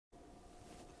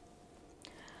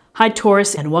Hi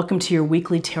Taurus, and welcome to your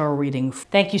weekly tarot reading.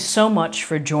 Thank you so much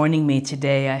for joining me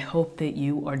today. I hope that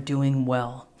you are doing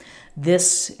well.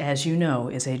 This, as you know,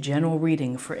 is a general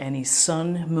reading for any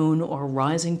sun, moon, or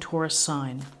rising Taurus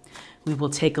sign. We will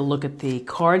take a look at the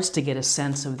cards to get a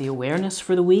sense of the awareness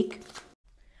for the week.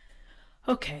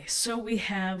 Okay, so we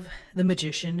have the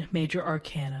Magician, Major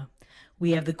Arcana.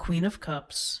 We have the Queen of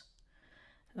Cups,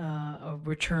 a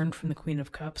return from the Queen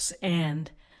of Cups,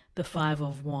 and the Five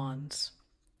of Wands.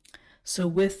 So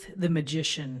with the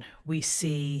Magician, we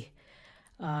see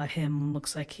him,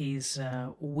 looks like he's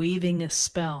weaving a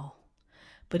spell,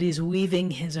 but he's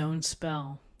weaving his own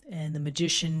spell. And the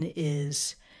Magician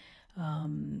is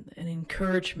an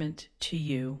encouragement to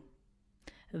you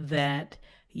that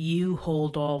you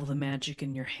hold all the magic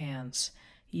in your hands.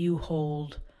 You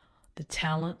hold the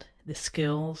talent, the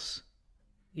skills,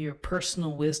 your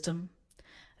personal wisdom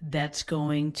that's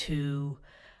going to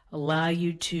allow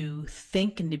you to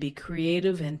think and to be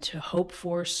creative and to hope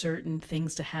for certain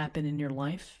things to happen in your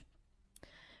life.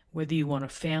 Whether you want a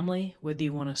family, whether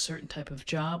you want a certain type of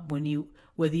job,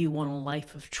 whether you want a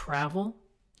life of travel.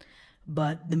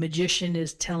 But the Magician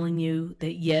is telling you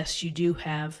that yes, you do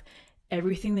have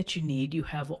everything that you need. You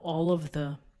have all of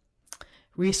the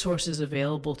resources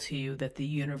available to you that the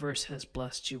universe has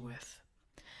blessed you with.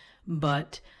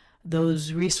 But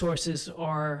those resources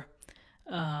are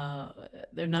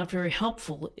they're not very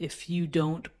helpful if you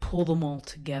don't pull them all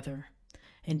together,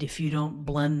 and if you don't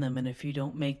blend them, and if you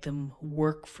don't make them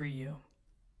work for you.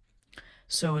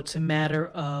 So it's a matter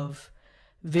of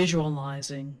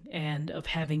visualizing and of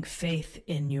having faith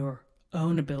in your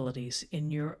own abilities,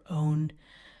 in your own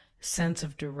sense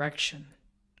of direction,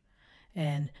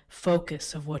 and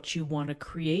focus of what you want to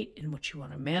create and what you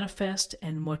want to manifest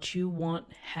and what you want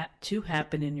to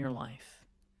happen in your life.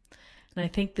 And I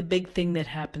think the big thing that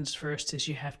happens first is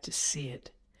you have to see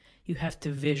it. You have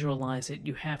to visualize it.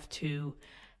 You have to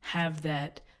have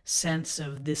that sense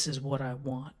of this is what I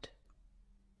want.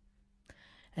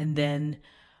 And then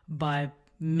by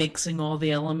mixing all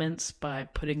the elements, by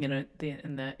putting in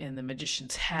the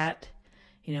Magician's hat,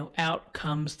 out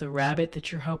comes the rabbit that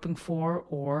you're hoping for,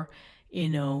 or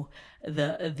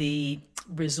the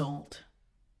result.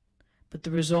 But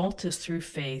the result is through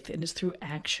faith, and it's through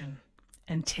action.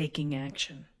 And taking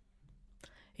action.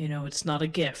 It's not a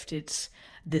gift.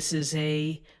 This is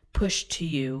a push to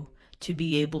you to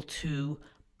be able to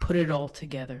put it all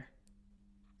together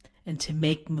and to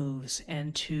make moves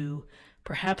and to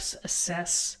perhaps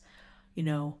assess,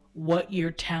 what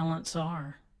your talents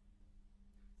are.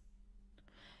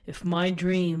 If my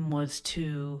dream was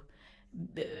to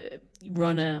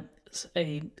run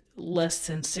a less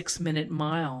than 6-minute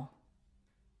mile,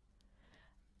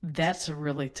 that's a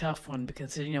really tough one,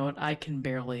 because you know what, I can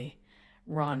barely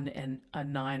run a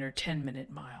 9 or 10-minute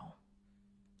mile.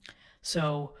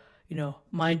 So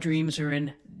my dreams are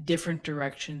in different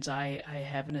directions. I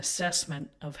have an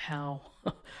assessment of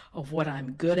of what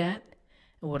I'm good at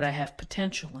and what I have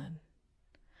potential in,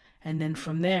 and then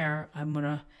from there I'm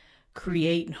gonna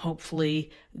create and hopefully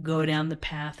go down the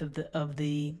path of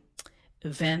the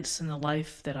events in the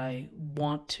life that I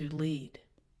want to lead.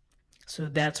 So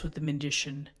that's what the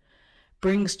Magician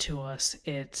brings to us.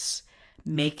 It's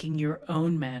making your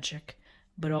own magic,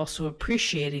 but also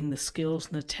appreciating the skills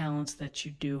and the talents that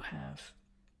you do have.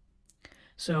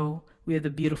 So we have the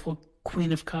beautiful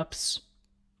Queen of Cups,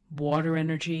 water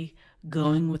energy,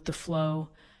 going with the flow,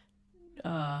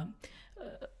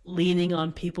 leaning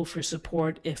on people for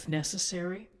support if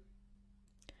necessary.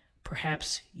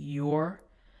 Perhaps you're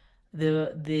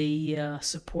the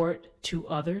support to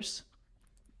others.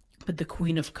 But the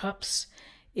Queen of Cups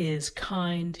is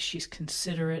kind, she's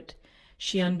considerate,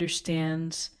 she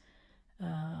understands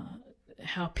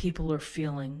how people are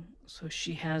feeling. So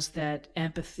she has that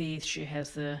empathy, she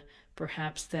has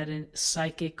perhaps that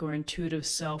psychic or intuitive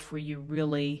self where you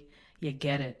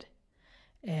get it.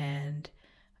 And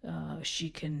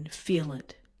she can feel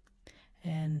it.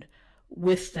 And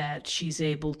with that, she's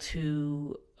able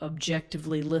to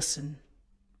objectively listen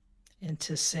and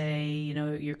to say,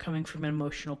 you're coming from an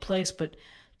emotional place, but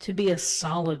to be a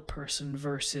solid person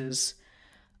versus,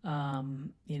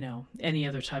 any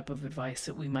other type of advice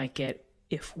that we might get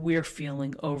if we're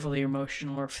feeling overly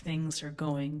emotional or if things are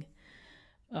going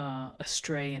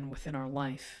astray and within our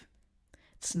life.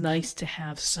 It's nice to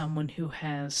have someone who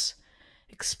has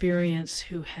experience,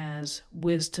 who has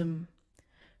wisdom,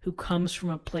 who comes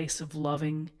from a place of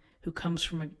loving, who comes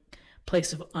from a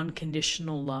place of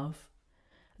unconditional love,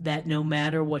 that no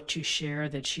matter what you share,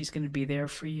 that she's going to be there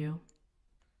for you.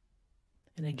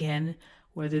 And again,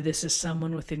 whether this is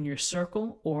someone within your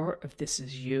circle or if this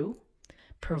is you,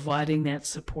 providing that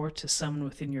support to someone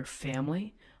within your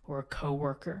family or a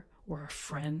coworker or a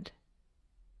friend.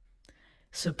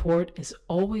 Support is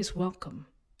always welcome.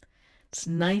 It's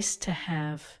nice to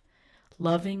have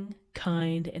loving,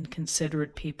 kind, and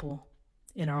considerate people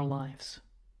in our lives.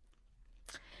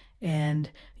 And,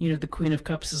 the Queen of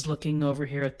Cups is looking over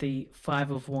here at the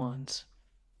Five of Wands.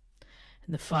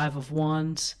 And the Five of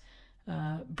Wands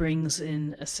brings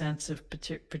in a sense of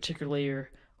particularly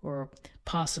or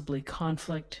possibly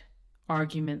conflict,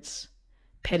 arguments,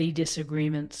 petty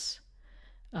disagreements,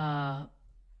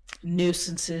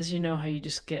 nuisances. You know how you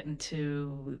just get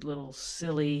into little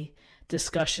silly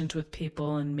discussions with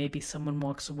people and maybe someone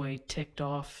walks away ticked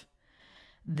off.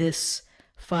 This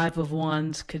Five of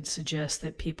Wands could suggest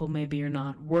that people maybe are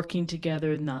not working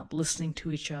together, not listening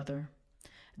to each other,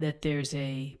 that there's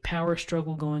a power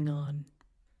struggle going on.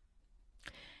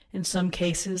 In some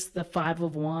cases, the Five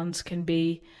of Wands can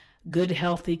be good,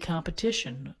 healthy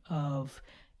competition of,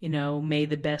 may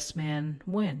the best man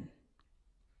win.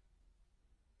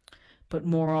 But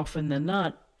more often than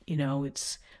not,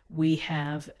 we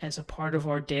have, as a part of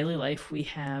our daily life, we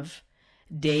have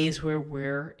days where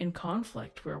we're in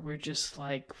conflict, where we're just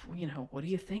like, what are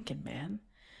you thinking, man?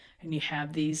 And you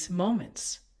have these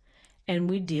moments, and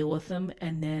we deal with them,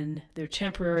 and then they're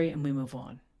temporary, and we move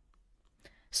on.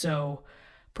 So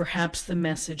perhaps the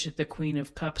message that the Queen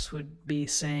of Cups would be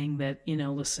saying that,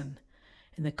 listen,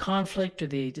 in the conflict or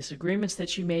the disagreements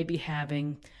that you may be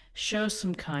having, show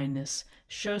some kindness,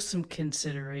 show some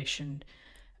consideration.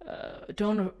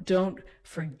 Don't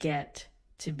forget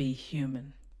to be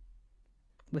human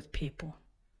with people,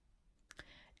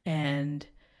 and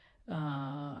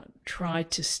try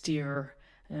to steer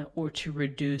or to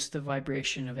reduce the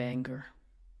vibration of anger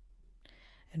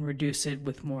and reduce it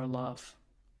with more love.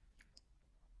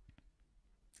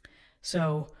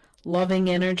 So loving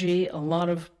energy, a lot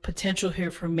of potential here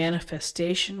for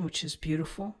manifestation, which is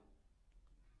beautiful.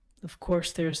 Of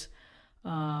course, there's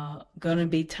going to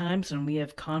be times when we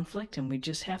have conflict and we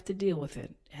just have to deal with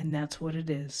it, and that's what it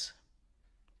is.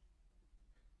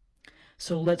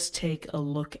 So let's take a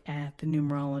look at the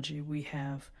numerology. We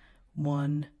have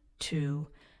 1, 2,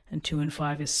 and 2 and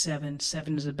 5 is 7.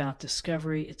 7 is about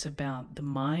discovery. It's about the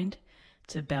mind.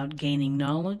 It's about gaining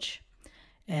knowledge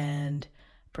and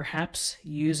perhaps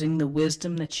using the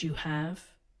wisdom that you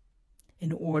have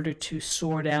in order to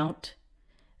sort out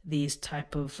these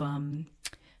type of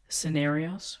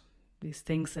scenarios, these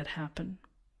things that happen.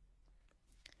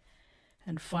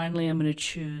 And finally, I'm going to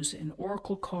choose an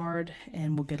oracle card,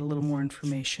 and we'll get a little more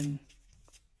information.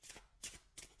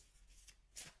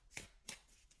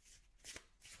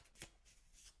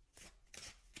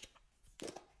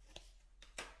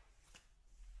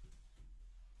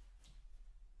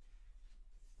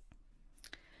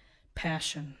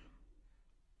 Passion.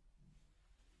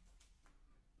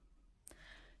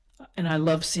 And I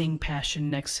love seeing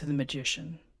passion next to the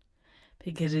Magician,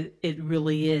 because it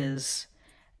really is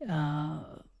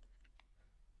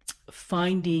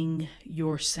finding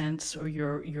your sense or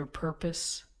your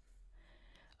purpose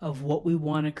of what we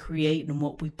want to create and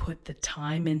what we put the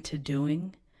time into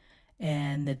doing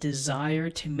and the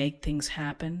desire to make things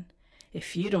happen.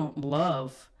 If you don't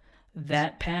love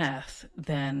that path,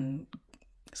 then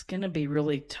it's going to be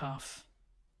really tough.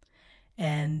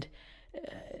 And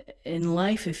in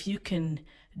life, if you can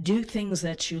do things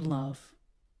that you love,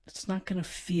 it's not going to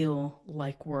feel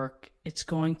like work. It's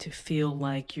going to feel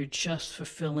like you're just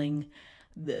fulfilling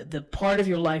the part of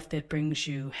your life that brings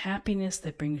you happiness,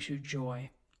 that brings you joy.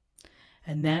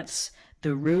 And that's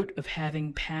the root of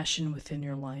having passion within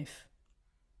your life.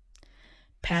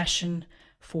 Passion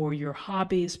for your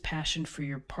hobbies, passion for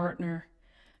your partner,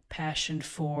 passion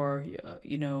for,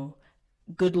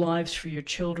 good lives for your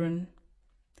children.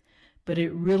 But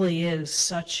it really is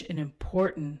such an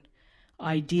important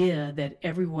idea that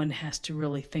everyone has to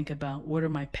really think about. What are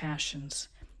my passions?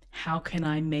 How can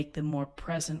I make them more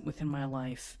present within my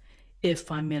life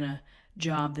if I'm in a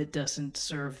job that doesn't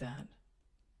serve that?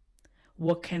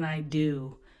 What can I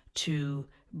do to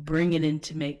bring it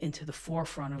into the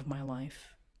forefront of my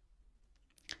life?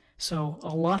 So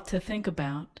a lot to think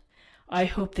about. I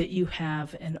hope that you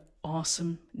have an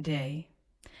awesome day.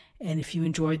 And if you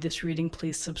enjoyed this reading,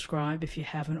 please subscribe if you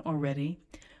haven't already.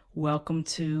 Welcome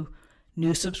to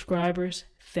new subscribers.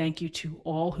 Thank you to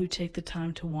all who take the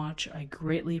time to watch. I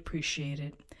greatly appreciate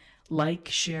it. Like,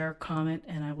 share, comment,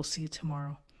 and I will see you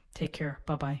tomorrow. Take care.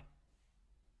 Bye-bye.